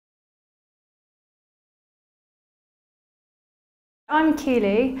I'm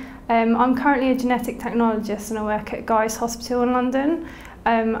Keeley. I'm currently a genetic technologist and I work at Guy's Hospital in London.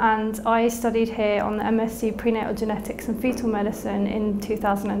 And I studied here on the MSc Prenatal Genetics and Fetal Medicine in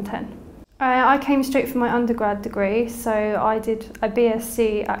 2010. I came straight from my undergrad degree, so I did a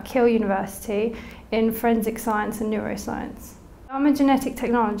BSc at Keele University in Forensic Science and Neuroscience. I'm a genetic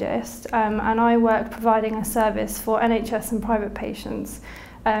technologist and I work providing a service for NHS and private patients.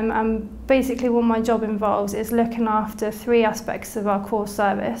 And basically what my job involves is looking after three aspects of our core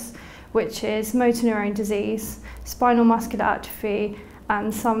service, which is motor neurone disease, spinal muscular atrophy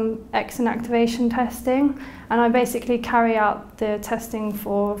and some exon activation testing. And I basically carry out the testing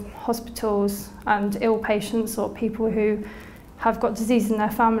for hospitals and ill patients or people who have got disease in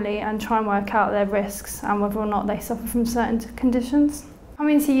their family and try and work out their risks and whether or not they suffer from certain conditions.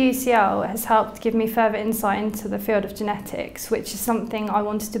 Coming to UCL has helped give me further insight into the field of genetics, which is something I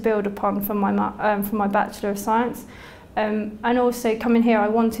wanted to build upon from my Bachelor of Science. And also coming here I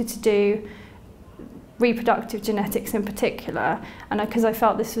wanted to do reproductive genetics in particular, and because I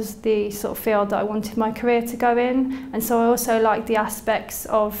felt this was the sort of field that I wanted my career to go in. And so I also like the aspects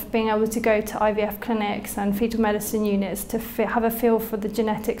of being able to go to IVF clinics and fetal medicine units to have a feel for the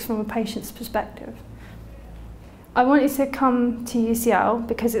genetics from a patient's perspective. I wanted to come to UCL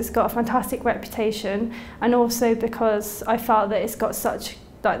because it's got a fantastic reputation, and also because I felt that it's got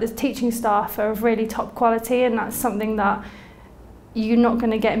the teaching staff are of really top quality, and that's something that you're not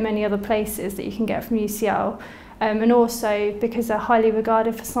going to get in many other places that you can get from UCL. And also because they're highly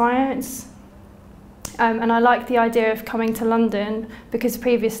regarded for science. And I like the idea of coming to London because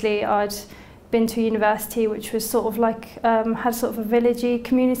previously I'd been to a university which was sort of like, had sort of a villagey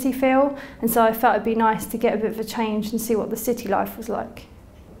community feel, and so I felt it'd be nice to get a bit of a change and see what the city life was like.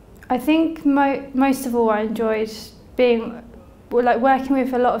 I think most of all I enjoyed working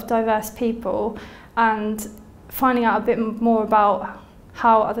with a lot of diverse people and finding out a bit more about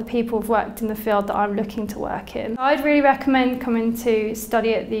how other people have worked in the field that I'm looking to work in. I'd really recommend coming to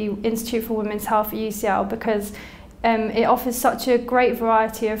study at the Institute for Women's Health at UCL because it offers such a great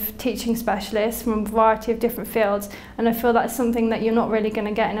variety of teaching specialists from a variety of different fields, and I feel that's something that you're not really going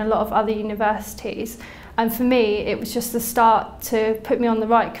to get in a lot of other universities. And for me, it was just the start to put me on the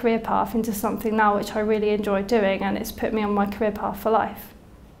right career path into something now which I really enjoy doing, and it's put me on my career path for life.